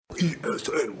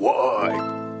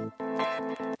PSNY.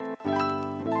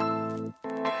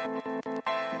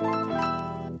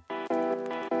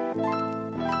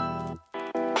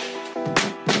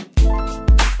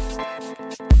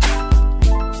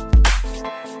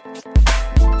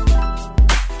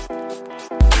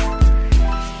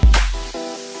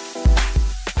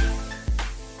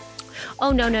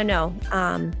 Oh, no.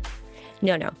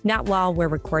 No, not while we're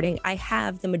recording. I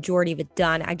have the majority of it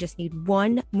done. I just need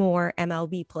one more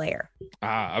MLB player.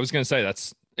 I was going to say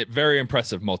that's very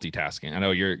impressive multitasking. I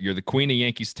know you're the queen of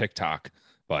Yankees TikTok,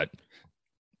 but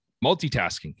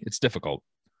multitasking, it's difficult.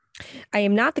 I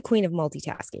am not the queen of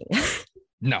multitasking.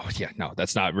 No,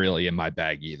 that's not really in my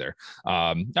bag either.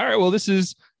 All right, well, this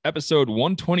is episode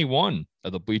 121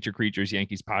 of the Bleacher Creatures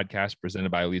Yankees podcast presented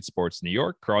by Elite Sports New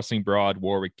York, Crossing Broad,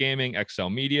 Warwick Gaming, XL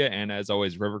Media, and as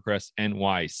always, Rivercrest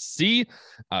NYC.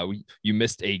 You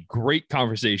missed a great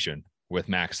conversation with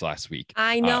Max last week.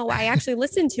 I know. I actually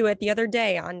listened to it the other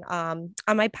day on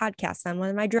my podcast on one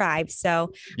of my drives.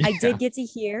 So yeah. I did get to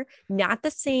hear, not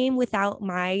the same without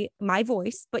my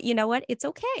voice, but you know what? It's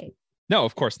okay. No,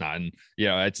 of course not. And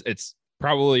it's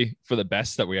probably for the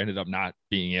best that we ended up not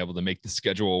being able to make the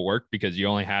schedule work because you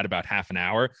only had about half an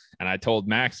hour. And I told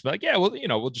Max, like, yeah, well,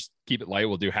 we'll just keep it light.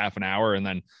 We'll do half an hour. And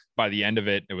then by the end of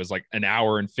it, it was like an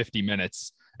hour and 50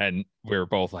 minutes. And we were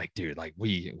both like, dude, like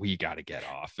we got to get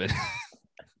off it.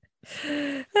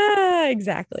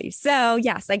 Exactly. So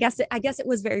yes, I guess it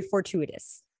was very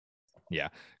fortuitous. Yeah.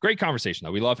 Great conversation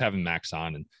though. We love having Max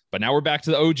on. But now we're back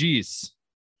to the OGs.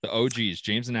 The OGs,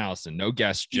 James and Allison, no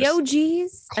guests, just the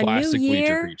OGs, classic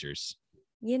Bleacher Creatures.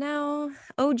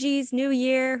 OGs, new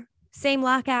year, same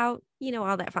lockout,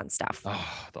 all that fun stuff.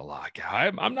 Oh, the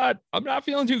lockout. I'm not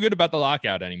feeling too good about the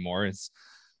lockout anymore.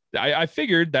 I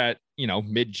figured that,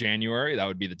 mid-January, that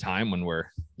would be the time when we're,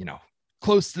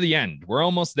 close to the end. We're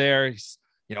almost there.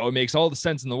 It makes all the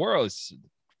sense in the world.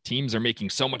 Teams are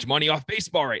making so much money off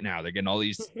baseball right now. They're getting all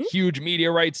these huge media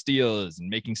rights deals and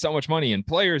making so much money, and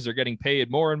players are getting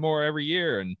paid more and more every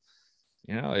year. And,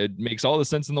 it makes all the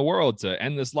sense in the world to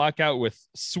end this lockout with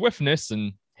swiftness.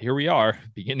 And here we are,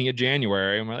 beginning of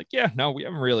January. And we're like, yeah, no, we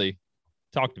haven't really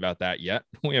talked about that yet.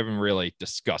 We haven't really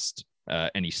discussed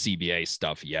any CBA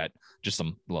stuff yet, just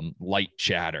some light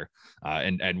chatter.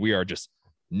 And we are just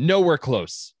nowhere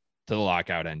close to the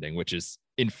lockout ending, which is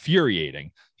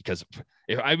infuriating because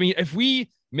if we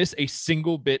miss a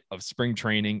single bit of spring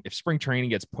training, if spring training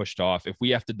gets pushed off, if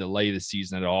we have to delay the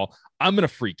season at all, I'm going to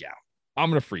freak out.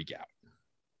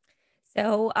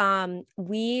 So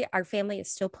our family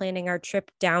is still planning our trip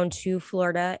down to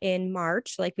Florida in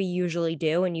March, like we usually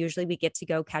do. And usually we get to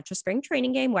go catch a spring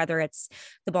training game, whether it's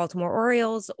the Baltimore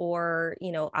Orioles or,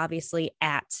 obviously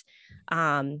at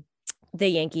the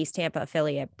Yankees Tampa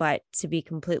affiliate. But to be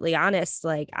completely honest,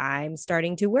 like I'm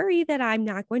starting to worry that I'm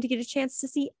not going to get a chance to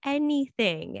see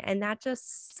anything. And that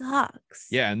just sucks.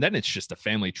 Yeah. And then it's just a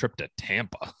family trip to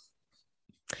Tampa.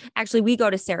 Actually, we go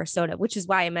to Sarasota, which is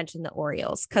why I mentioned the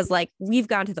Orioles, because like we've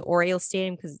gone to the Orioles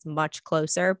stadium because it's much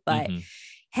closer. But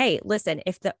hey, listen,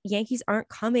 if the Yankees aren't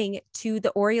coming to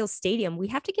the Orioles stadium, we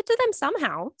have to get to them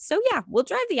somehow. So yeah, we'll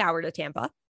drive the hour to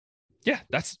Tampa. Yeah,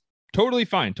 that's totally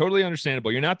fine. Totally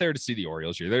understandable. You're not there to see the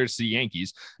Orioles. You're there to see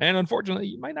Yankees. And unfortunately,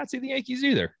 you might not see the Yankees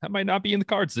either. That might not be in the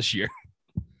cards this year.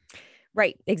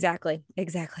 Right. Exactly.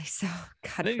 So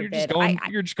God forbid.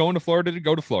 You're just going to Florida to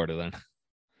go to Florida then.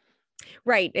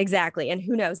 Right. Exactly. And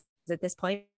who knows at this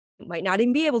point, might not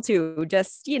even be able to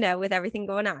just, with everything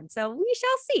going on. So we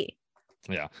shall see.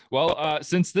 Yeah. Well,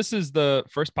 since this is the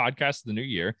first podcast of the new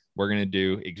year, we're going to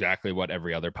do exactly what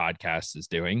every other podcast is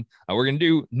doing. We're going to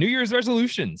do New Year's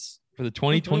resolutions for the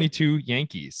 2022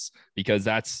 Yankees, because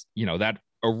that's, that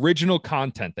original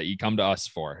content that you come to us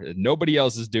for. Nobody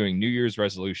else is doing New Year's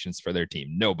resolutions for their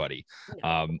team. Nobody.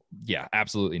 No. Yeah,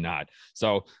 absolutely not.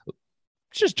 So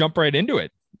let's just jump right into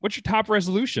it. What's your top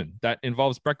resolution? That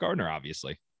involves Brett Gardner,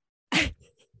 obviously.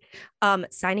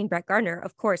 Signing Brett Gardner,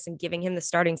 of course, and giving him the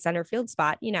starting center field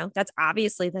spot. That's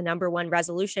obviously the number one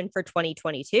resolution for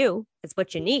 2022. It's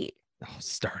what you need. Oh,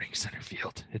 starting center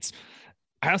field.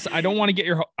 I don't want to get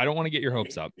your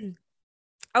hopes up.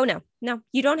 Oh, no,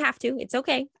 you don't have to. It's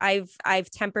okay.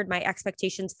 I've tempered my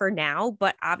expectations for now,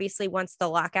 but obviously once the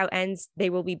lockout ends, they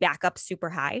will be back up super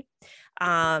high.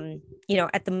 At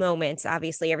the moment,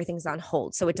 obviously everything's on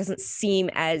hold, so it doesn't seem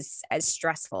as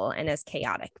stressful and as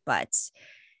chaotic, but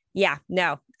yeah,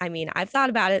 no, I mean, I've thought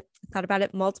about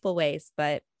it multiple ways,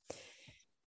 but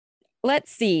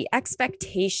let's see,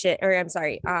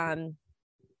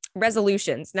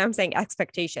 resolutions. Now I'm saying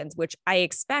expectations, which I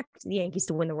expect the Yankees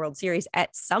to win the World Series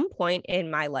at some point in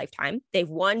my lifetime. They've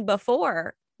won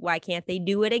before. Why can't they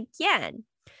do it again?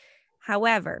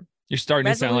 However, You're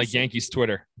starting to sound like resolution. Yankees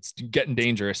Twitter. It's getting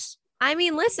dangerous. I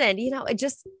mean, listen,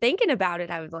 just thinking about it,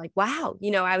 I was like, wow,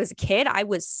 I was a kid. I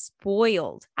was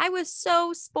spoiled. I was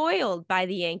so spoiled by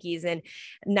the Yankees in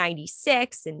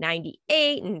 96 and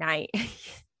 98 and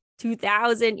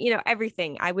 2000,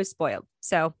 everything. I was spoiled.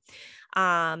 So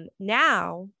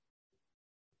now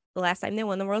the last time they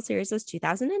won the World Series was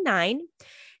 2009.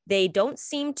 They don't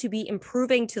seem to be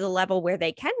improving to the level where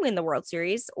they can win the World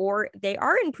Series, or they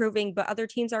are improving, but other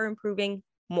teams are improving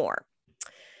more.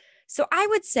 So I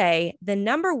would say the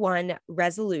number one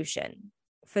resolution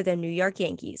for the New York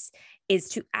Yankees is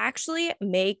to actually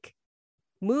make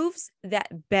moves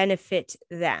that benefit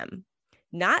them.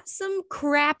 Not some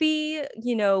crappy,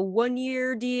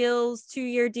 1-year deals,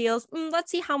 2-year deals. Let's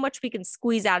see how much we can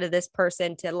squeeze out of this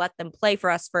person to let them play for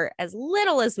us for as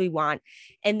little as we want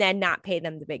and then not pay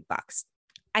them the big bucks.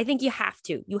 I think you have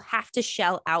to. You have to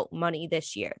shell out money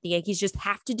this year. The Yankees just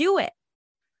have to do it.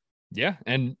 Yeah.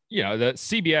 And, the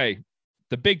CBA,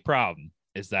 the big problem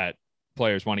is that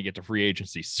players want to get to free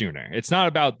agency sooner. It's not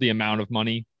about the amount of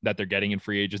money that they're getting in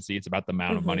free agency. It's about the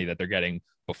amount of money that they're getting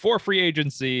before free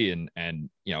agency and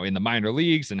in the minor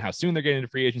leagues and how soon they're getting to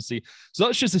free agency. So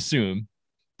let's just assume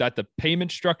that the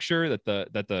payment structure, that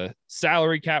the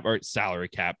salary cap,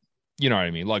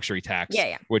 luxury tax,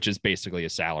 which is basically a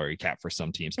salary cap for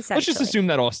some teams. Let's just assume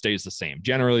that all stays the same,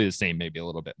 generally the same, maybe a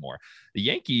little bit more. The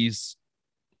Yankees,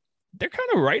 they're kind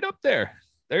of right up there.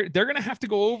 They're going to have to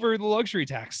go over the luxury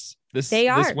tax this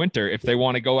winter if they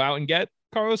want to go out and get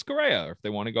Carlos Correa, or if they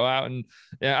want to go out and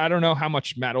I don't know how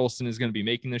much Matt Olson is going to be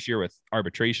making this year with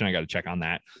arbitration. I got to check on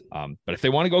that. But if they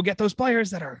want to go get those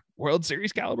players that are World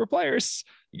Series caliber players,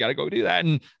 you got to go do that.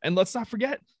 And let's not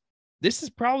forget, this is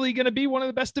probably going to be one of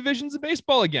the best divisions of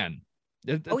baseball again.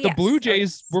 The Blue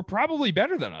Jays were probably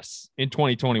better than us in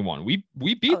 2021.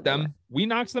 We beat them. We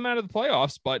knocked them out of the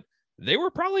playoffs, but they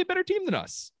were probably a better team than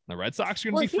us. The Red Sox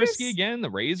are going to be frisky again. The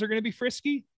Rays are going to be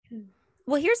frisky.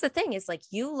 Well, here's the thing is like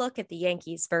you look at the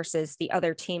Yankees versus the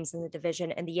other teams in the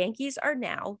division, and the Yankees are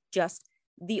now just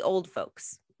the old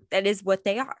folks. That is what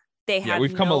they are.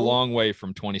 We've come a long way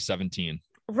from 2017.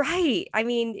 Right. I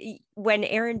mean, when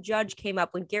Aaron Judge came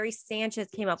up, when Gary Sanchez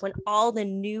came up, when all the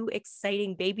new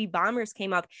exciting baby bombers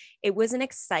came up, it was an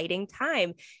exciting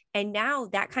time. And now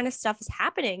that kind of stuff is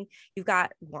happening. You've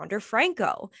got Wander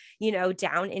Franco,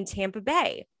 down in Tampa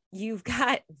Bay. You've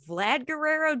got Vlad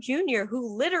Guerrero Jr.,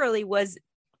 who literally was,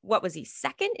 what was he,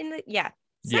 second in the,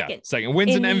 second.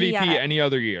 Wins an MVP any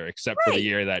other year, except for the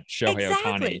year that Shohei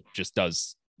Ohtani just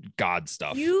does God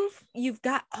stuff. You've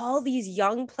got all these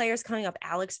young players coming up.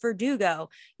 Alex Verdugo.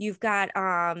 You've got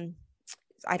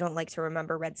I don't like to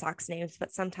remember Red Sox names,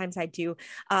 but sometimes I do.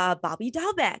 Bobby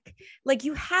Dalbec. Like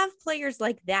you have players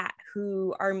like that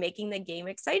who are making the game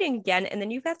exciting again, and then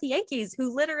you've got the Yankees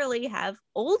who literally have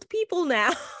old people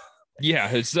now. Yeah,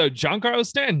 it's Giancarlo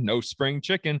Stanton, no spring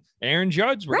chicken. Aaron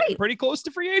Judge, we're getting pretty close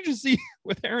to free agency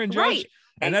with Aaron Judge. Right.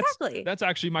 And that's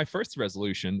actually my first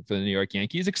resolution for the New York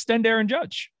Yankees. Extend Aaron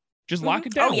Judge. Just lock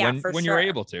it down when you're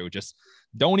able to. Just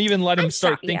don't even let him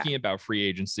start thinking about free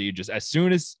agency. Just as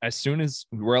soon as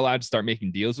we're allowed to start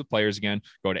making deals with players again,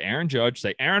 go to Aaron Judge,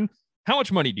 say, Aaron, how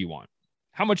much money do you want?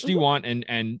 How much do you want?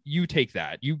 And you take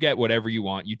that. You get whatever you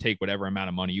want. You take whatever amount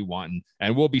of money you want,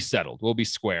 and we'll be settled. We'll be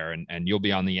square, and you'll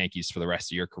be on the Yankees for the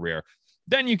rest of your career.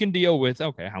 Then you can deal with,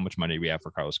 okay, how much money do we have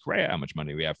for Carlos Correa? How much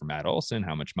money do we have for Matt Olson?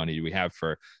 How much money do we have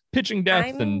for pitching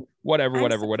depth and whatever.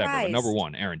 But number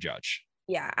one, Aaron Judge.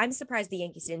 Yeah, I'm surprised the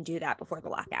Yankees didn't do that before the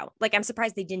lockout. Like, I'm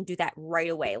surprised they didn't do that right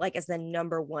away, like as the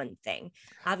number one thing.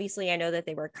 Obviously, I know that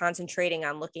they were concentrating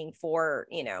on looking for,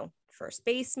 first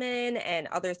baseman and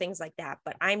other things like that.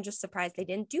 But I'm just surprised they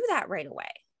didn't do that right away.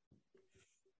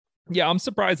 Yeah, I'm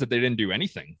surprised that they didn't do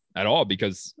anything at all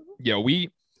because,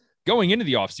 going into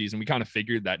the offseason, we kind of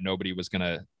figured that nobody was going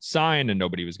to sign and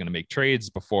nobody was going to make trades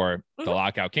before the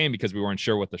lockout came because we weren't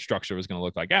sure what the structure was going to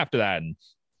look like after that. And,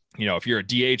 if you're a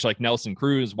DH like Nelson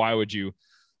Cruz, why would you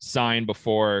sign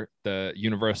before the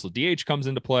universal DH comes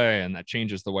into play? And that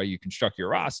changes the way you construct your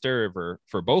roster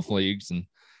for both leagues. And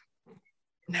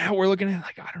now we're looking at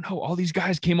I don't know, all these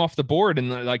guys came off the board in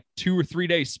like 2 or 3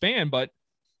 day span, but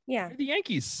the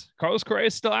Yankees, Carlos Correa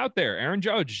is still out there. Aaron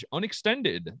Judge,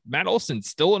 unextended. Matt Olson,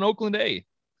 still in Oakland A.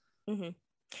 Mm-hmm.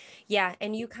 Yeah.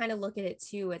 And you kind of look at it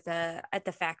too at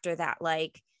the factor that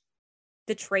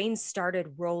the train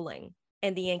started rolling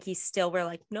and the Yankees still were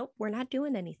like, nope, we're not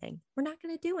doing anything. We're not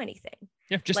going to do anything.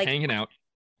 Yeah. Just hanging out.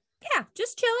 Yeah.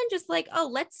 Just chilling. Just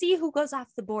let's see who goes off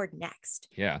the board next.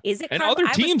 Yeah. Is it? And other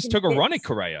teams took a run at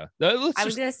Correa. I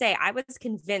was going to say, I was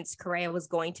convinced Correa was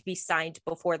going to be signed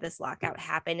before this lockout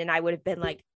happened. And I would have been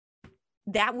like,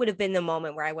 that would have been the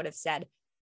moment where I would have said,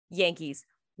 Yankees,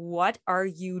 what are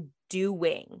you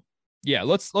doing? Yeah,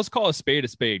 let's call a spade a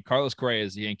spade. Carlos Correa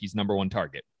is the Yankees' number one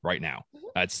target right now.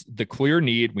 That's the clear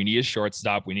need. We need a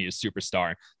shortstop. We need a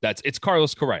superstar. It's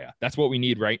Carlos Correa. That's what we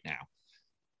need right now.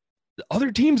 The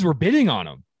other teams were bidding on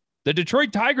him. The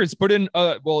Detroit Tigers put in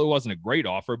it wasn't a great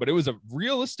offer, but it was a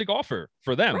realistic offer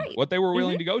for them, right, what they were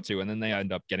willing to go to. And then they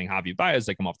end up getting Javi Baez.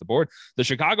 They come off the board. The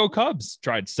Chicago Cubs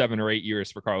tried 7 or 8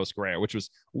 years for Carlos Correa, which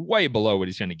was way below what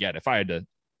he's going to get. If I had to,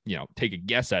 take a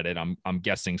guess at it, I'm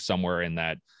guessing somewhere in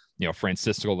that,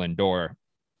 Francisco Lindor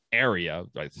area,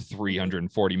 like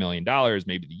 $340 million.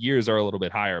 Maybe the years are a little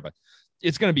bit higher, but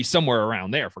it's going to be somewhere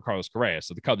around there for Carlos Correa.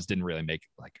 So the Cubs didn't really make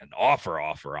like an offer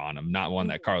on him, not one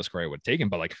that Carlos Correa would have taken,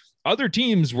 but like other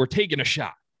teams were taking a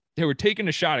shot. They were taking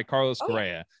a shot at Carlos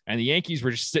Correa, and the Yankees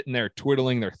were just sitting there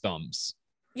twiddling their thumbs.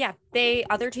 Yeah,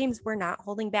 other teams were not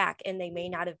holding back, and they may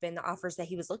not have been the offers that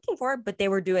he was looking for, but they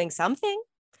were doing something.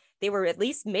 They were at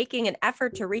least making an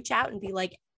effort to reach out and be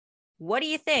like, what do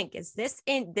you think? This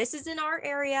is in our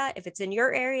area. If it's in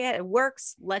your area, it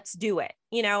works. Let's do it.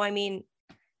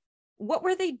 What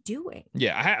were they doing?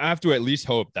 Yeah, I have to at least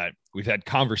hope that we've had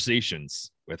conversations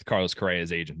with Carlos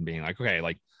Correa's agent being like, okay,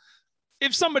 like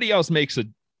if somebody else makes a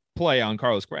play on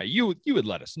Carlos Correa, you would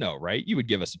let us know, right? You would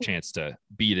give us a chance to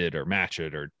beat it or match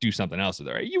it or do something else with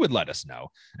it, right? You would let us know.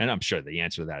 And I'm sure the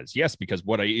answer to that is yes, because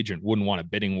what agent wouldn't want a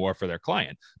bidding war for their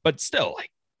client? But still, like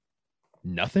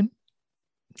nothing.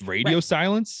 Radio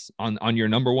silence on your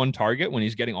number one target when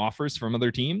he's getting offers from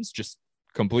other teams, just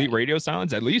complete radio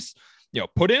silence. At least,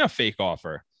 put in a fake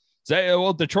offer. Say,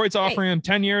 well, Detroit's offering him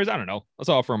 10 years. I don't know. Let's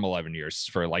offer him 11 years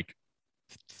for like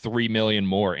 $3 million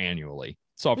more annually.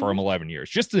 Let's offer him 11 years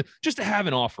just to have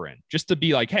an offer in, just to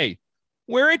be like, hey,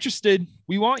 we're interested.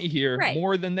 We want you here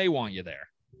more than they want you there.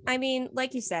 I mean,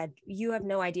 like you said, you have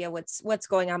no idea what's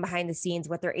going on behind the scenes,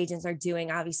 what their agents are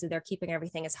doing. Obviously, they're keeping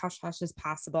everything as hush hush as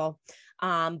possible.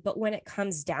 But when it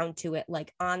comes down to it,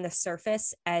 like on the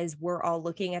surface, as we're all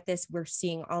looking at this, we're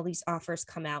seeing all these offers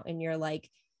come out, and you're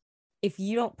like, if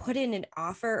you don't put in an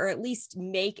offer, or at least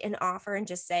make an offer and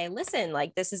just say, listen,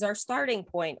 like this is our starting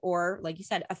point, or like you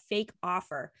said, a fake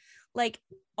offer. Like,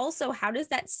 also, how does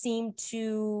that seem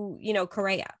to,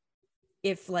 Correa?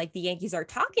 If like the Yankees are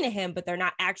talking to him, but they're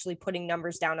not actually putting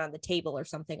numbers down on the table or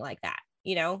something like that,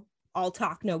 all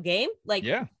talk, no game. Like,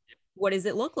 what does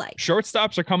it look like?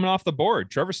 Shortstops are coming off the board.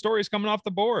 Trevor Story's coming off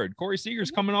the board. Corey Seager's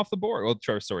coming off the board. Well,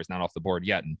 Trevor Story's not off the board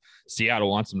yet, and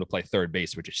Seattle wants him to play third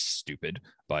base, which is stupid,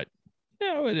 but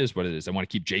it is what it is. I want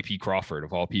to keep JP Crawford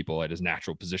of all people at his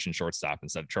natural position, shortstop,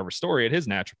 instead of Trevor Story at his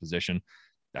natural position.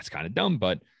 That's kind of dumb,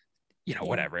 but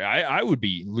whatever. I would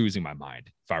be losing my mind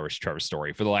if I was Trevor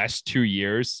Story for the last 2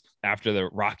 years after the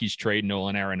Rockies trade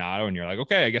Nolan Arenado. And you're like,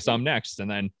 okay, I guess I'm next. And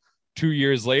then 2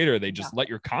 years later, they just let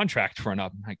your contract run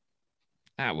up. I'm like,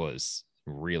 that was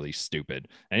really stupid.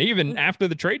 And even after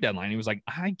the trade deadline, he was like,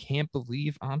 I can't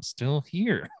believe I'm still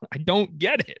here. I don't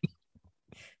get it.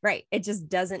 Right. It just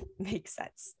doesn't make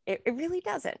sense. It really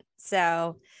doesn't.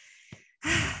 So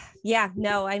yeah,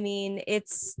 no, I mean,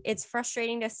 it's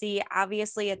frustrating to see.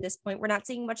 Obviously, at this point, we're not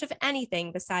seeing much of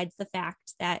anything besides the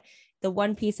fact that the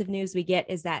one piece of news we get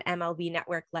is that MLB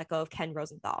Network let go of Ken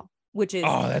Rosenthal, which is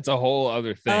that's a whole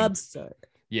other thing. Absurd.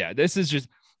 Yeah, this is just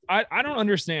I don't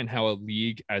understand how a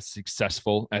league as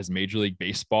successful as Major League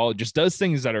Baseball just does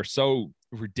things that are so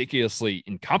ridiculously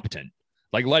incompetent.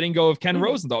 Like letting go of Ken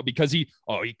Rosenthal because he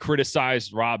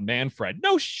criticized Rob Manfred.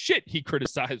 No shit, he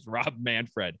criticized Rob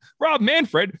Manfred. Rob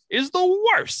Manfred is the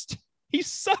worst. He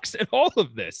sucks at all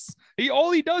of this.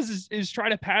 All he does is try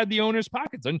to pad the owner's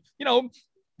pockets. And,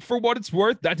 for what it's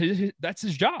worth, that's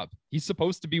his job. He's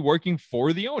supposed to be working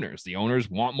for the owners. The owners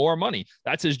want more money.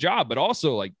 That's his job. But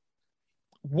also, like,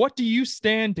 what do you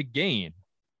stand to gain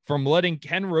from letting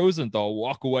Ken Rosenthal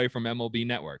walk away from MLB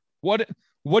Network? What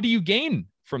do you gain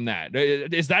from that?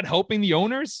 Is that helping the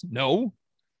owners? No.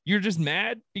 You're just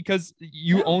mad because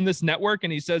you own this network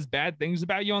and he says bad things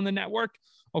about you on the network?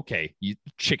 Okay, you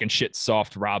chicken shit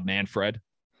soft Rob Manfred.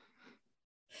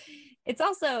 It's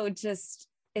also just,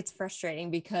 it's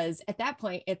frustrating because at that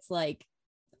point it's like,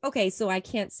 okay, so I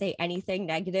can't say anything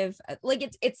negative. Like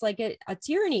it's like a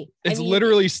tyranny. It's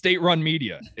literally state-run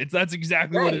media. That's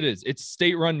exactly what it is. It's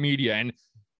state-run media. And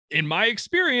in my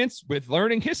experience with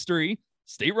learning history,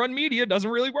 state-run media doesn't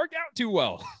really work out too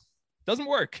well. Doesn't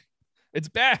work. It's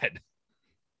bad.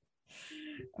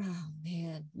 Oh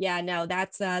man. Yeah, no, that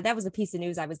was a piece of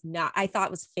news I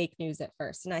thought was fake news at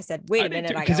first. And I said, wait a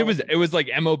minute. Because it was like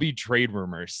MLB trade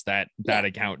rumors that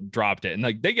account dropped it. And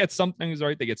like they get some things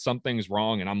right, they get some things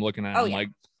wrong. And I'm looking at it, like,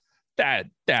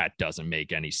 that doesn't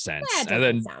make any sense. That and doesn't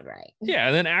then sound right. yeah,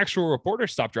 and then actual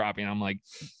reporters stopped dropping. I'm like,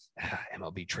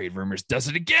 MLB Trade Rumors does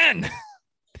it again.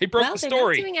 They broke the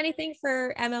story. They're not doing anything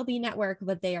for MLB Network,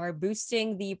 but they are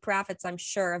boosting the profits, I'm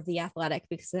sure, of The Athletic,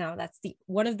 because now that's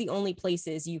one of the only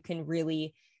places you can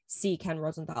really see Ken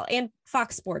Rosenthal, and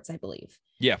Fox Sports, I believe.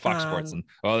 Yeah, Fox Sports. And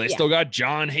they still got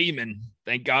John Heyman.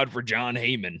 Thank God for John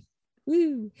Heyman.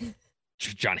 Woo.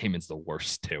 John Heyman's the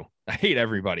worst too. I hate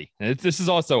everybody. And this is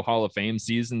also Hall of Fame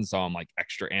season, so I'm like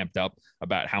extra amped up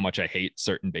about how much I hate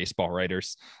certain baseball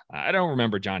writers. I don't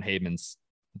remember John Heyman's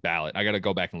ballot. I got to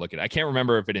go back and look at it. I can't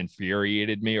remember if it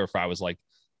infuriated me or if I was like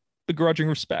begrudging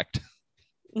respect.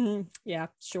 Yeah,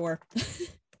 sure.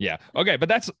 Yeah. Okay. But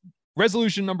that's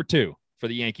resolution number 2 for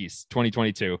the Yankees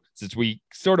 2022. Since we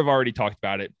sort of already talked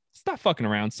about it, stop fucking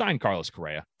around. Sign Carlos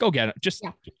Correa. Go get it. Just,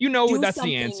 that's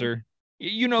the answer.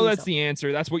 That's the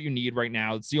answer. That's what you need right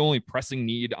now. It's the only pressing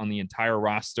need on the entire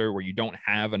roster where you don't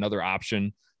have another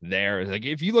option there. Like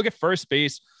if you look at first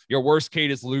base, your worst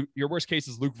case is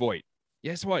Luke Voit.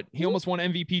 Guess what? He almost won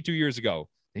MVP 2 years ago.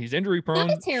 He's injury prone.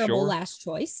 Not a terrible last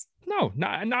choice. No,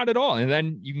 not at all. And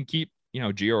then you can keep,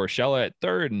 Gio Urshela at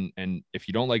third. And if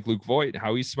you don't like Luke Voit,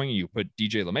 how he's swinging, you put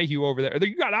DJ LeMahieu over there.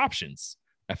 You got options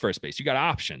at first base. You got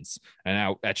options. And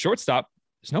now at shortstop,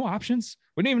 there's no options.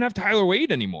 We don't even have Tyler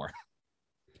Wade anymore.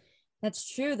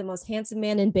 That's true. The most handsome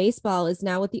man in baseball is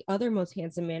now with the other most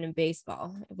handsome man in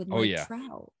baseball, with Mike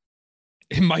Trout.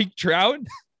 Mike Trout?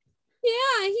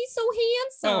 Yeah, he's so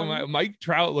handsome. Oh, Mike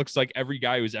Trout looks like every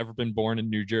guy who's ever been born in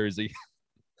New Jersey.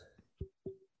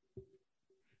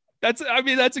 That's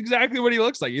exactly what he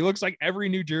looks like. He looks like every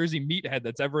New Jersey meathead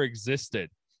that's ever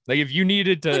existed. Like if you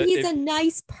needed to, but he's a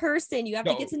nice person. You have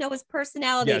to get to know his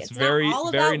personality. Yes, it's very, not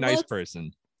all very about nice looks.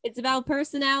 person. It's about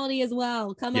personality as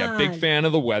well. Come on. Yeah, big fan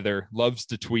of the weather. Loves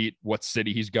to tweet what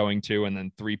city he's going to, and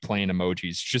then 3 plane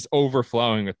emojis. Just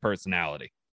overflowing with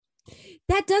personality.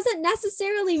 That doesn't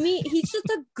necessarily mean he's just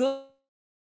a good.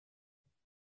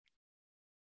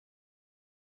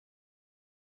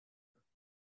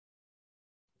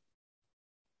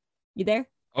 You there?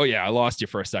 Oh yeah, I lost you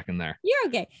for a second there. You're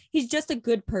okay. He's just a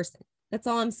good person. That's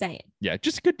all I'm saying. Yeah,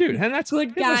 just a good dude. And that's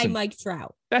good guy, Mike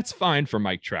Trout. That's fine for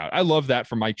Mike Trout. I love that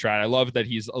for Mike Trout. I love that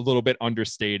he's a little bit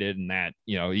understated and that,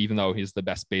 even though he's the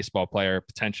best baseball player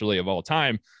potentially of all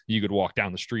time, you could walk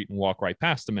down the street and walk right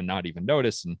past him and not even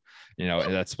notice. And,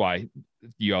 that's why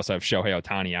you also have Shohei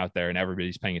Ohtani out there and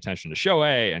everybody's paying attention to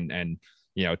Shohei and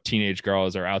teenage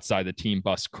girls are outside the team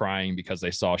bus crying because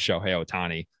they saw Shohei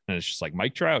Ohtani. And it's just like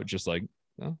Mike Trout, just like,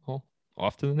 oh,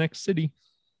 off to the next city.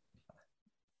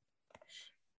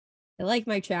 I like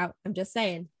Mike Trout. I'm just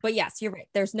saying. But yes, you're right.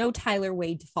 There's no Tyler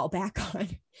Wade to fall back on.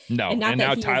 No. And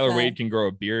now Tyler Wade can grow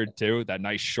a beard too. That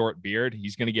nice short beard.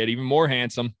 He's going to get even more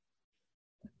handsome.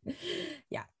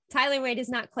 Yeah. Tyler Wade is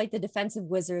not quite the defensive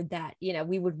wizard that,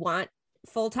 we would want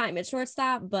full time at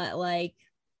shortstop, but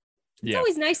it's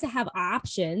always nice to have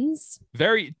options.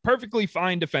 Very perfectly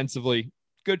fine defensively.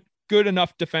 Good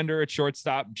enough defender at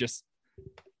shortstop. Just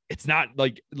it's not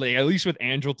like at least with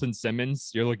Andrelton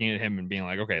Simmons, you're looking at him and being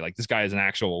like, okay, like this guy is an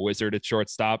actual wizard at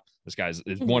shortstop. This guy is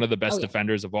one of the best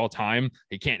defenders of all time.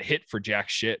 He can't hit for jack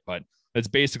shit, but it's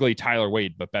basically Tyler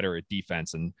Wade, but better at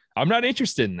defense. And I'm not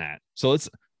interested in that. So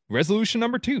resolution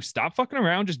number 2, stop fucking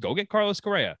around. Just go get Carlos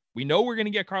Correa. We know we're going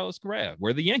to get Carlos Correa.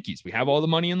 We're the Yankees. We have all the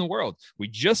money in the world. We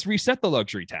just reset the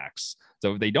luxury tax.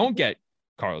 So if they don't get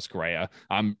Carlos Correa,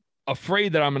 I'm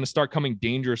afraid that I'm going to start coming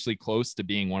dangerously close to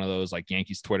being one of those like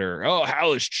Yankees Twitter, oh,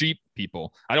 Hal is cheap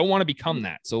people. I don't want to become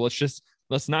that. So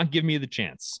let's not give me the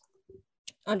chance.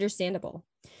 Understandable.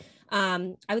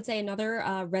 I would say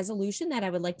another resolution that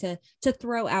I would like to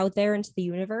throw out there into the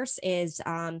universe is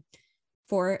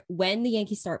for when the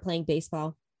Yankees start playing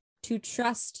baseball, to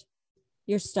trust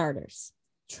your starters,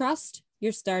 trust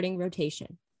your starting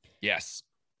rotation. Yes.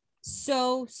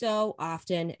 So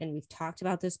often, and we've talked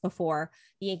about this before,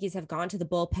 the Yankees have gone to the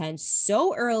bullpen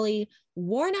so early,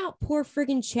 worn out poor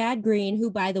friggin' Chad Green, who,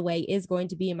 by the way, is going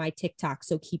to be in my TikTok,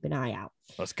 so keep an eye out.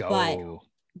 Let's go.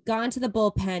 But gone to the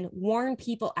bullpen, worn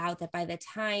people out that by the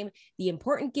time the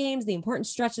important games, the important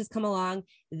stretches come along,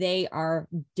 they are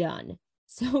done.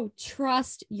 So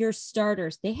trust your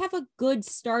starters. They have a good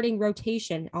starting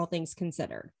rotation, all things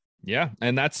considered. Yeah.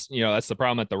 And that's the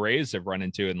problem that the Rays have run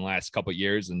into in the last couple of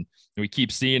years. And we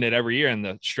keep seeing it every year. And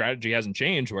the strategy hasn't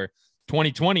changed where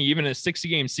 2020, even a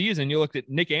 60-game season, you looked at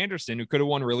Nick Anderson, who could have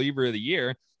won reliever of the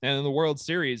year. And in the World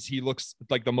Series, he looks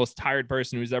like the most tired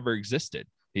person who's ever existed.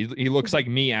 He looks like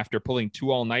me after pulling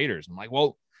 2 all-nighters. I'm like,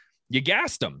 well, you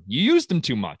gassed him. You used him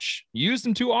too much. You used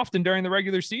him too often during the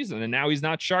regular season. And now he's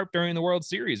not sharp during the World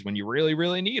Series when you really,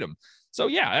 really need him. So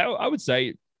yeah, I would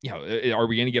say are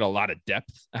we going to get a lot of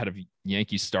depth out of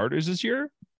Yankee starters this year?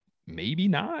 Maybe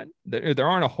not. There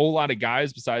aren't a whole lot of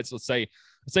guys besides, let's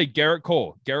say Garrett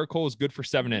Cole. Garrett Cole is good for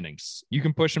 7 innings. You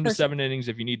can push him to 7 innings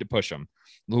if you need to push him.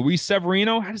 Luis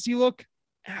Severino, how does he look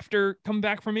after coming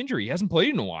back from injury? He hasn't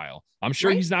played in a while. I'm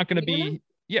sure he's not going to be,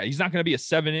 he's not going to be a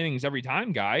 7 innings every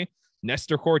time guy.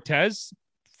 Nestor Cortez,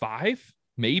 5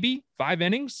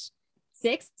 innings.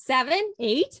 6, 7,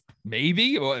 8,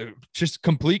 maybe. Just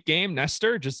complete game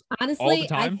Nestor, just honestly all the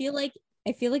time.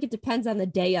 I feel like it depends on the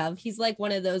day of. He's like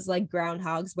one of those like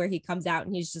groundhogs where he comes out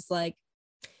and he's just like,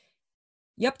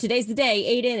 yep, today's the day,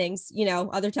 8 innings.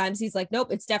 Other times he's like, nope,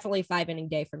 it's definitely a 5-inning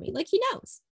day for me. Like, he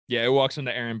knows. Yeah, he walks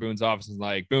into Aaron Boone's office and is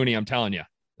like, Booney, I'm telling you,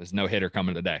 there's no hitter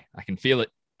coming today. I can feel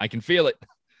it.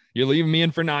 You're leaving me in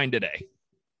for 9 today.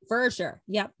 For sure.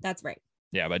 Yep, that's right.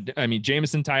 Yeah, but I mean,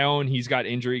 Jameson Taillon, he's got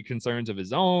injury concerns of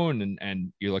his own,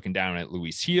 and you're looking down at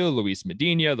Luis Gil, Luis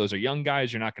Medina. Those are young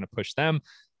guys. You're not going to push them.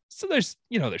 So there's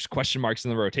question marks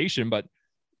in the rotation, but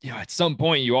at some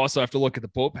point you also have to look at the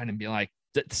bullpen and be like,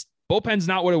 that bullpen's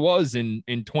not what it was in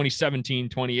 2017,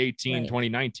 2018, right.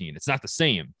 2019. It's not the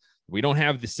same. We don't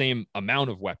have the same amount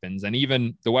of weapons, and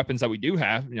even the weapons that we do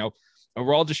have,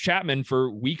 Aroldis Chapman for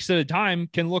weeks at a time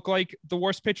can look like the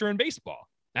worst pitcher in baseball.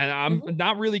 And I'm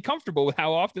not really comfortable with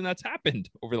how often that's happened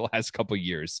over the last couple of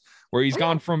years, where he's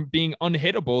gone from being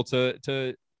unhittable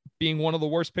to being one of the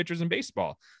worst pitchers in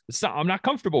baseball. I'm not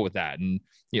comfortable with that. And,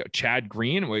 Chad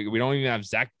Green, we don't even have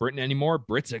Zach Britton anymore.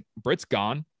 Britt's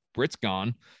gone.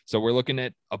 So we're looking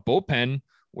at a bullpen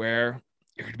where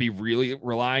you're going to be really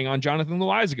relying on Jonathan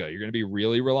Loaisiga. You're going to be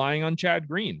really relying on Chad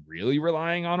Green, really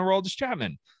relying on Aroldis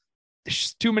Chapman. There's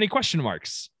just too many question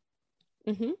marks.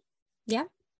 Yeah.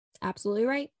 Absolutely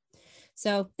right.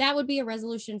 So that would be a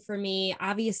resolution for me.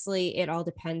 Obviously, it all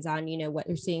depends on, what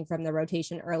you're seeing from the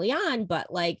rotation early on.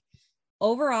 But like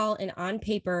overall and on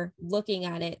paper, looking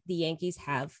at it, the Yankees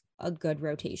have a good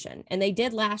rotation. And they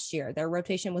did last year. Their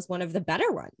rotation was one of the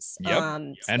better ones. Yep.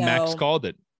 And Max called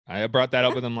it. I brought that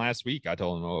up with him last week. I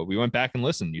told him, we went back and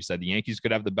listened. You said the Yankees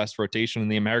could have the best rotation in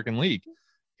the American League.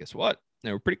 Guess what?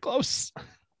 They were pretty close.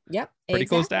 Yep. Pretty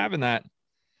close to having that.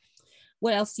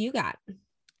 What else do you got?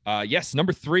 Yes,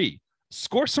 number 3,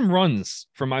 score some runs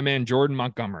from my man Jordan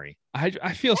Montgomery.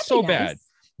 I feel so bad.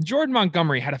 Jordan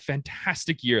Montgomery had a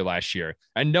fantastic year last year,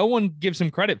 and no one gives him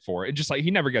credit for it. Just like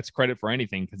he never gets credit for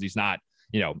anything because he's not,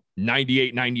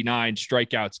 98, 99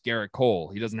 strikeouts, Garrett Cole.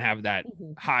 He doesn't have that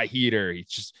high heater.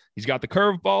 He's got the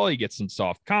curveball. He gets some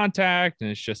soft contact,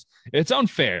 and it's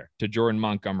unfair to Jordan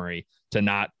Montgomery to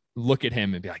not look at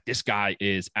him and be like, this guy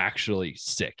is actually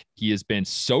sick. He has been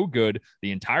so good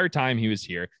the entire time he was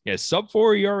here. He has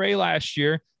sub-4 ERA last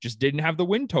year, just didn't have the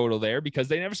win total there because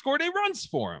they never scored 8 runs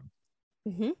for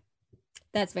him.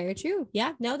 That's very true.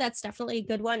 Yeah, no, that's definitely a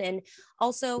good one. And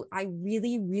also, I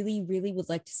really, really, really would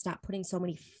like to stop putting so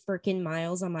many freaking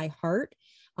miles on my heart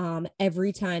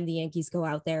every time the Yankees go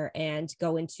out there and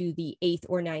go into the 8th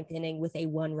or 9th inning with a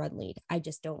 1-run lead. I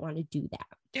just don't want to do that.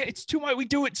 Yeah, it's too much. We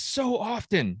do it so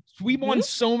often. We won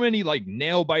so many like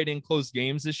nail biting close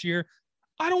games this year.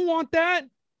 I don't want that.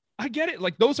 I get it.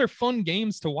 Like those are fun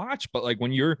games to watch, but like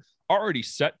when you're already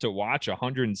set to watch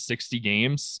 160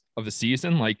 games of the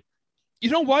season, like, you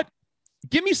know what?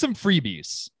 Give me some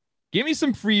freebies. Give me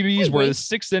some freebies where the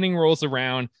 6th inning rolls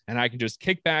around and I can just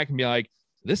kick back and be like,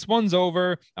 this one's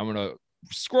over. I'm going to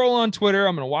scroll on Twitter.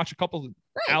 I'm going to watch a couple of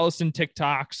Allison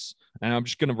TikToks, and I'm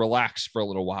just going to relax for a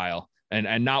little while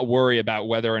and not worry about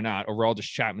whether or not Aroldis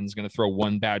Chapman's going to throw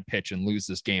one bad pitch and lose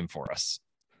this game for us.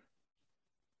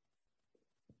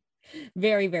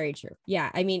 Very, very true. Yeah.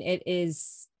 I mean, it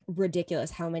is ridiculous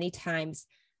how many times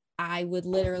I would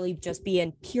literally just be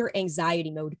in pure anxiety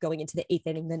mode going into the 8th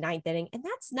inning, the 9th inning, and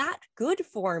that's not good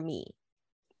for me.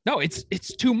 No, it's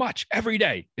too much every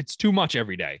day. It's too much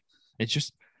every day. It's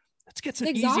just, let's get some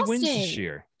easy wins this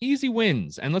year. Easy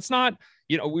wins. And let's not,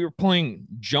 we were playing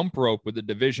jump rope with the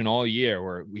division all year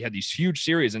where we had these huge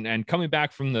series and coming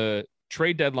back from the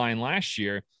trade deadline last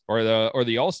year or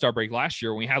the All-Star break last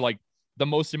year, when we had like the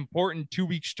most important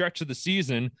 2-week stretch of the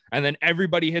season and then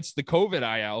everybody hits the COVID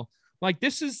IL. Like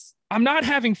I'm not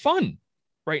having fun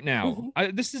right now.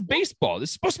 This is baseball. This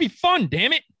is supposed to be fun,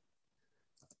 damn it.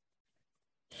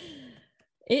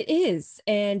 It is.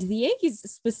 And the Yankees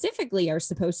specifically are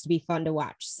supposed to be fun to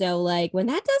watch. So like when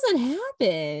that doesn't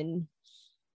happen,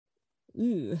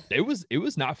 it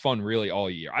was not fun really all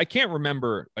year. I can't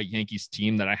remember a Yankees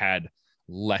team that I had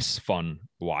less fun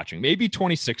watching. Maybe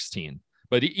 2016.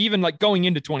 But even like going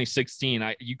into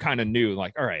 2016, you kind of knew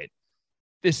like, all right,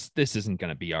 this isn't going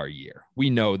to be our year. We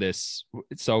know this.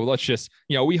 So let's just,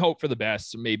 we hope for the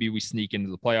best. Maybe we sneak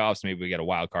into the playoffs. Maybe we get a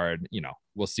wild card.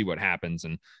 We'll see what happens.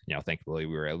 And, thankfully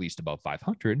we were at least above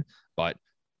 500. But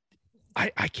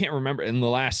I can't remember in the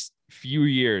last few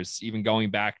years, even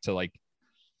going back to like,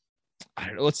 I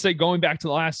don't know, let's say going back to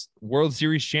the last World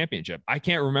Series championship, I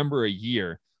can't remember a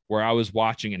year where I was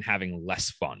watching and having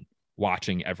less fun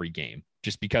watching every game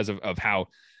just because of how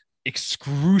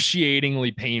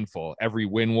excruciatingly painful every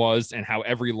win was and how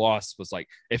every loss was like,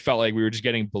 it felt like we were just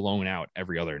getting blown out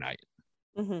every other night.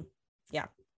 Mm-hmm.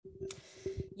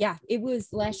 Yeah. It was,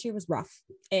 last year was rough,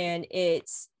 and it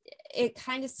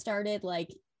kind of started like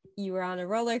you were on a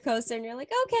roller coaster and you're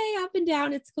like, okay, up and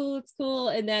down. It's cool.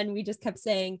 And then we just kept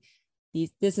saying,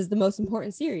 this is the most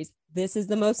important series. This is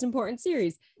the most important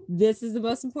series. This is the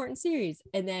most important series.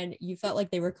 And then you felt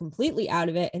like they were completely out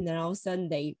of it. And then all of a sudden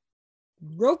they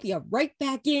rope you right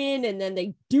back in. And then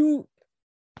it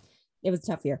was a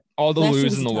tough year. All the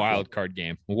lose in the wild card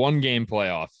game, 1 game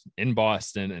playoff in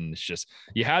Boston. And it's just,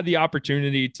 you had the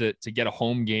opportunity to get a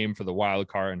home game for the wild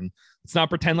card. And let's not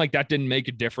pretend like that didn't make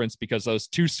a difference, because those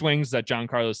 2 swings that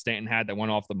Giancarlo Stanton had that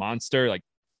went off the monster, like,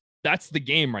 that's the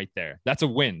game right there. That's a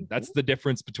win. That's the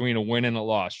difference between a win and a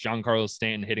loss. Giancarlo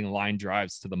Stanton hitting line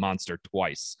drives to the monster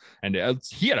twice. And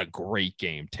he had a great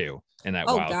game too in that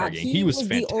wild card game. He was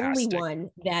fantastic. The only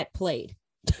one that played.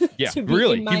 Yeah,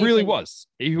 really. He really was.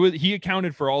 He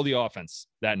accounted for all the offense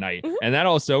that night. Mm-hmm. And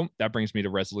that brings me to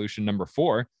resolution number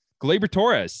 4. Gleyber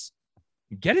Torres,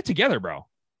 get it together, bro.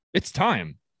 It's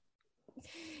time.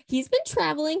 He's been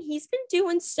traveling. He's been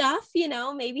doing stuff,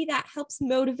 maybe that helps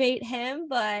motivate him,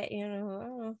 but I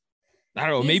don't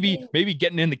know. Maybe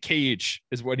getting in the cage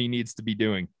is what he needs to be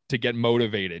doing to get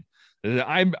motivated.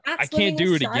 I can't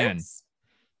do it again.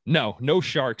 No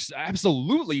Sharks.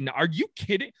 Absolutely not. Are you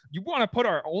kidding? You want to put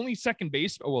our only second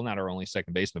baseman? Well, not our only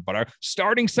second baseman, but our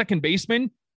starting second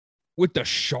baseman with the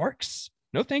Sharks?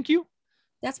 No, thank you.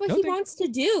 That's what he wants to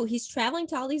do. He's traveling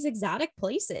to all these exotic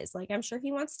places. Like, I'm sure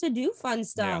he wants to do fun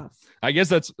stuff. Yeah. I guess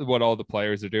that's what all the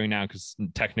players are doing now, because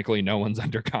technically no one's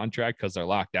under contract because they're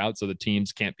locked out. So the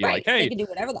teams can't be like, hey, they can do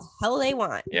whatever the hell they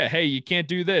want. Yeah. Hey, you can't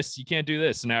do this. You can't do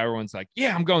this. And now everyone's like,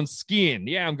 yeah, I'm going skiing.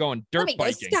 Yeah, I'm going dirt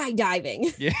biking.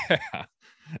 Skydiving. Yeah.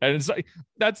 And it's like,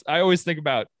 I always think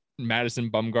about Madison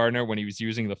Bumgarner when he was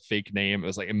using the fake name. It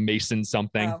was like a Mason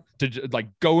something to like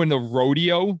go in the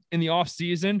rodeo in the off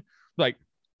season. Like,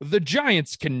 the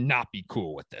Giants cannot be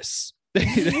cool with this.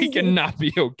 They cannot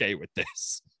be okay with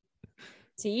this.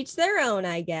 To each their own,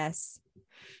 I guess.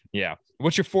 Yeah.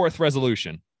 What's your 4th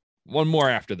resolution? One more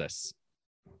after this.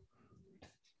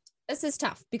 This is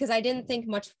tough because I didn't think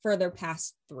much further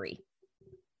past 3.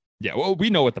 Yeah, well, we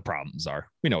know what the problems are.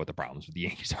 We know what the problems with the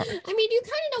Yankees are. I mean, you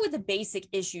kind of know what the basic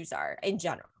issues are in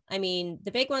general. I mean,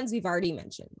 the big ones we've already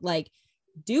mentioned, like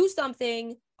do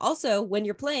something. Also, when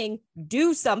you're playing,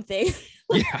 do something.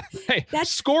 Yeah. Hey,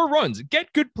 score runs.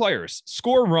 Get good players.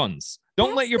 Score runs.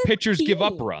 Don't let your pitchers give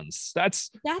up runs.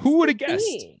 That's who would have guessed?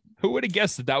 Who would have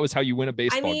guessed that was how you win a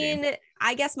baseball game?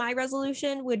 I guess my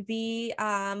resolution would be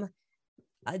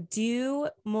do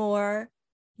more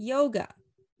yoga.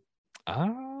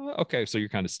 Okay. So you're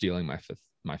kind of stealing my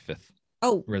fifth.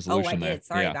 I Resolution there. did.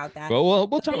 Sorry about that. Well,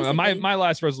 we'll talk about my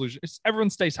last resolution is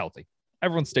everyone stays healthy.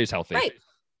 Everyone stays healthy. Right.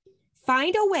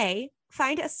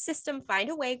 Find a system, find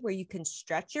a way where you can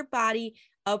stretch your body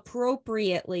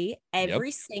appropriately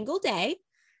every single day,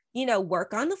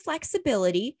 work on the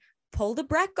flexibility, pull the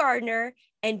Brett Gardner,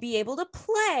 and be able to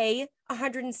play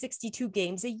 162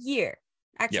 games a year.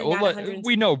 Actually,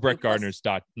 we know Brett Gardner's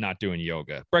not doing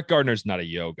yoga. Brett Gardner's not a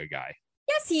yoga guy.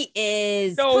 Yes, he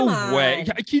is. No way.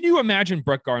 Can you imagine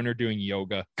Brett Gardner doing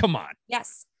yoga? Come on.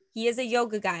 Yes, he is a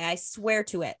yoga guy. I swear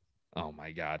to it. Oh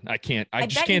my God. I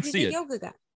just can't see it. Yoga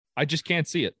guy. I just can't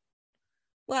see it.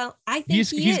 Well, I think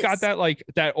he's got that like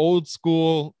that old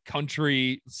school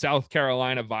country South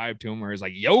Carolina vibe to him where it's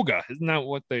like yoga. Isn't that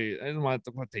what they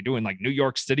do in like New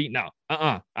York City? No,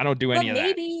 I don't do any of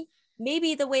that.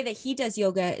 Maybe the way that he does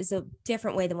yoga is a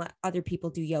different way than what other people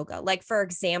do yoga. Like, for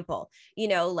example,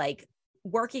 like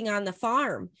working on the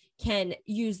farm can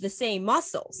use the same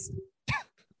muscles.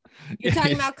 You're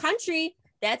talking about country.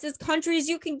 That's as country as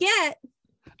you can get.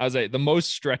 I was like, the most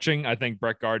stretching I think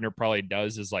Brett Gardner probably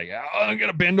does is like, I'm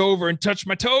going to bend over and touch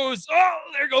my toes. Oh,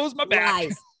 there goes my back.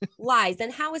 Lies.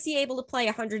 Then how is he able to play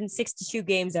 162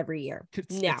 games every year?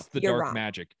 It's the dark wrong.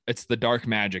 Magic. It's the dark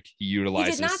magic he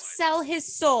utilizes. He did not sell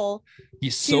his soul.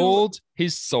 He sold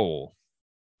his soul.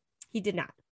 He did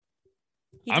not.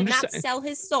 He did not sell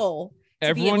his soul to be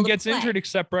Everyone able to gets play. injured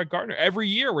except Brett Gardner. Every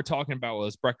year we're talking about, well,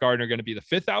 is Brett Gardner going to be the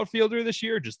fifth outfielder this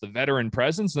year, just the veteran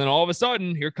presence? And then all of a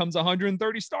sudden, here comes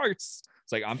 130 starts.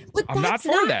 It's like, I'm not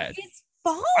for that. His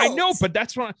fault. I know, but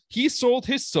that's when he sold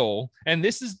his soul. And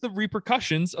this is the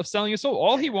repercussions of selling his soul.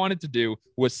 All he wanted to do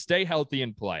was stay healthy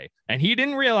and play. And he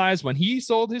didn't realize when he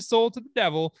sold his soul to the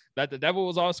devil that the devil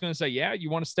was also going to say, yeah, you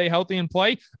want to stay healthy and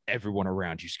play? Everyone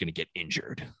around you is going to get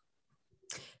injured.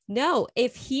 No,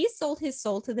 if he sold his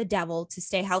soul to the devil to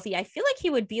stay healthy, I feel like he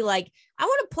would be like, I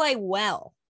want to play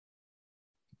well.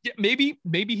 Yeah, maybe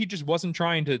he just wasn't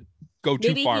trying to go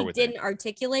too far with it. Maybe he didn't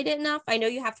articulate it enough. I know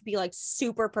you have to be like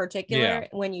super particular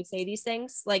when you say these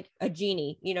things, like a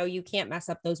genie, you can't mess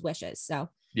up those wishes. So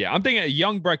yeah, I'm thinking a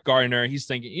young Brett Gardner. He's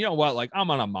thinking, you know what? Like, I'm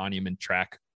on a Monument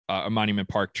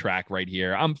Park track right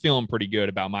here. I'm feeling pretty good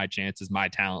about my chances, my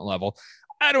talent level.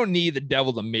 I don't need the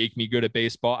devil to make me good at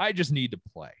baseball. I just need to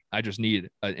play. I just need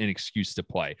an excuse to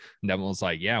play. And Devil's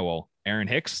like, yeah, well, Aaron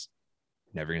Hicks,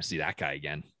 never going to see that guy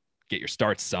again. Get your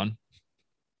starts, son.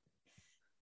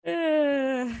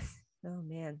 Oh,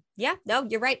 man. Yeah, no,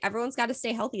 you're right. Everyone's got to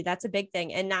stay healthy. That's a big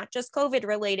thing. And not just COVID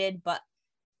related, but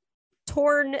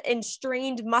torn and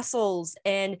strained muscles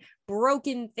and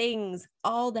broken things,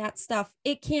 all that stuff.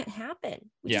 It can't happen.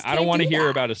 I don't want to hear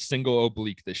about a single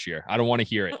oblique this year. I don't want to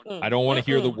hear it. I don't want to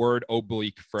hear the word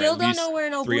oblique for Still at least don't know where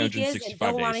an oblique is and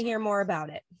don't days. Want to hear more about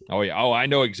it. Oh, yeah. Oh, I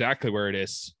know exactly where it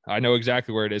is.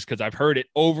 Because I've heard it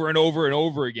over and over and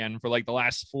over again for like the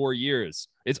last 4 years.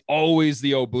 It's always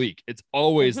the oblique. It's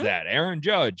always that. Aaron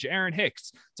Judge, Aaron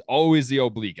Hicks. It's always the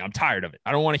oblique. I'm tired of it.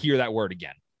 I don't want to hear that word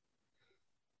again.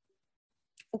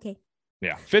 Okay.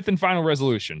 Yeah. Fifth and final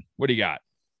resolution. What do you got?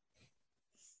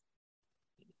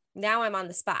 Now I'm on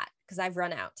the spot because I've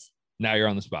run out. Now you're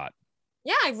on the spot.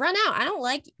 Yeah, I've run out. I don't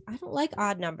like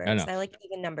odd numbers. I like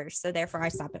even numbers. So therefore I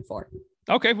stop at 4.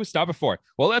 Okay, we stop at 4.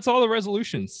 Well, that's all the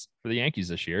resolutions for the Yankees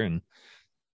this year. And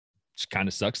it kind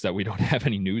of sucks that we don't have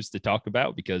any news to talk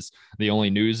about, because the only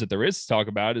news that there is to talk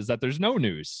about is that there's no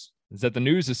news. Is that the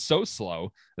news is so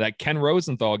slow that Ken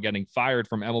Rosenthal getting fired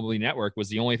from MLB Network was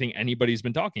the only thing anybody's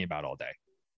been talking about all day.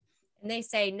 And they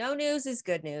say no news is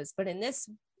good news, but in this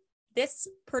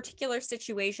particular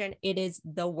situation, it is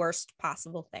the worst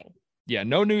possible thing. Yeah,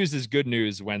 no news is good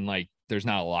news when like there's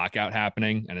not a lockout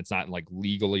happening and it's not like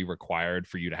legally required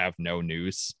for you to have no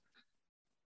news.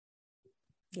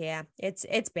 Yeah,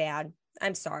 it's bad.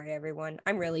 I'm sorry, everyone.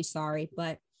 I'm really sorry,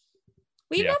 but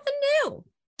we have nothing new.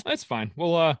 That's fine.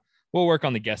 We'll work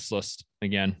on the guest list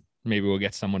again. Maybe we'll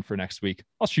get someone for next week.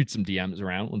 I'll shoot some DMs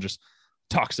around. We'll just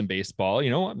talk some baseball. You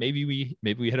know what? Maybe we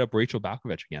hit up Rachel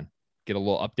Balkovich again. Get a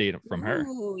little update from her.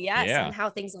 Ooh, yes, and how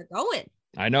things are going.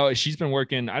 I know she's been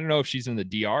working. I don't know if she's in the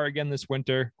DR again this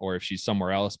winter or if she's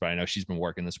somewhere else, but I know she's been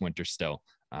working this winter still.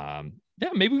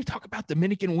 Maybe we talk about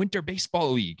Dominican Winter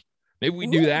Baseball League. Maybe we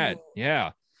do that.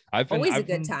 Yeah. Always a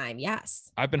good time.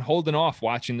 Yes. I've been holding off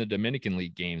watching the Dominican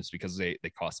League games because they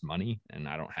cost money and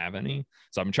I don't have any.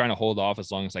 So I'm trying to hold off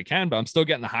as long as I can, but I'm still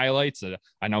getting the highlights.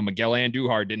 I know Miguel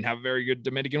Andujar didn't have a very good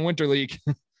Dominican Winter League.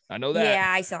 I know that. Yeah,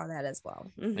 I saw that as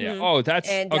well. Mm-hmm. Yeah. Oh, that's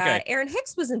okay. Aaron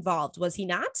Hicks was involved, was he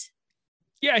not?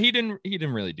 Yeah, he didn't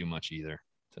really do much either.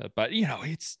 But he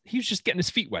was just getting his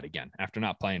feet wet again after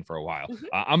not playing for a while. Mm-hmm.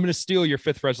 I'm going to steal your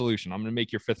 5th resolution. I'm going to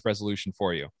make your 5th resolution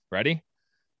for you. Ready?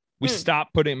 We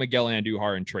stop putting Miguel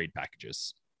Andujar in trade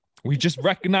packages. We just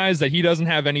recognize that he doesn't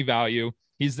have any value.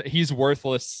 He's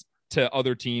worthless to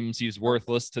other teams. He's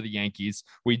worthless to the Yankees.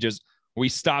 We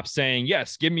stop saying,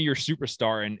 yes, give me your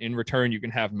superstar. And in return, you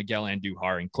can have Miguel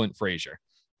Andujar and Clint Frazier.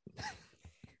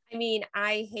 I mean,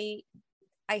 I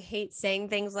hate saying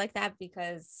things like that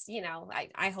because,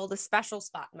 I hold a special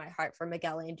spot in my heart for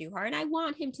Miguel Andujar and I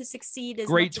want him to succeed.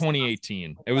 Great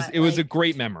 2018. It was a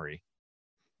great memory.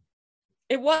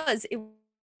 It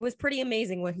was pretty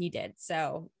amazing what he did.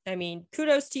 So, I mean,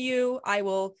 kudos to you. I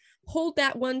will hold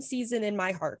that one season in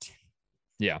my heart.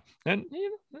 Yeah. And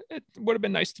it would have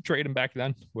been nice to trade him back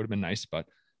then. Would have been nice, but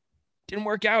didn't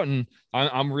work out. And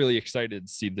I'm really excited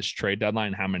to see this trade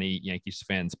deadline. How many Yankees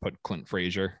fans put Clint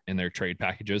Frazier in their trade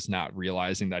packages, not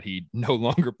realizing that he no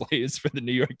longer plays for the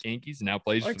New York Yankees, now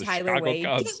plays for the Chicago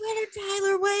Cubs. Get rid of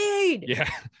Tyler Wade. Yeah,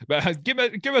 but give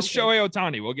us Shohei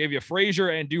Ohtani. We'll give you Frazier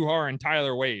and Andujar and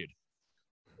Tyler Wade.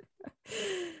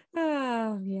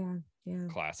 Oh yeah.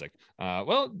 Classic.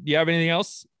 Well, do you have anything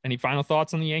else? Any final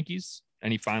thoughts on the Yankees?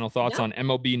 Any final thoughts on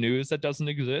MLB news that doesn't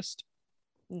exist?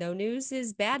 No news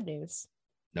is bad news.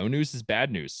 No news is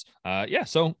bad news.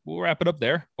 So we'll wrap it up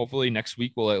there. Hopefully next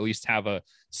week we'll at least have a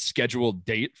scheduled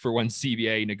date for when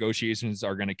CBA negotiations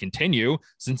are going to continue,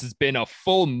 since it's been a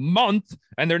full month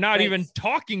and they're not even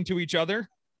talking to each other.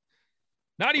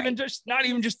 Not even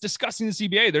just discussing the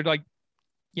CBA. They're like,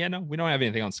 yeah, no, we don't have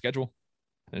anything on schedule.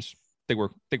 I just think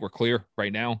we're clear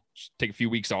right now. Just take a few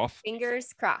weeks off.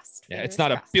 Fingers crossed. Yeah, it's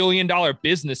not a $1 billion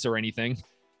business or anything.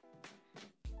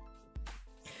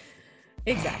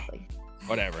 Exactly.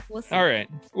 Whatever. All right.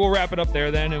 We'll wrap it up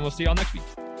there then, and we'll see y'all next week.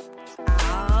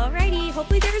 All righty.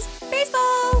 Hopefully there's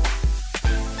baseball.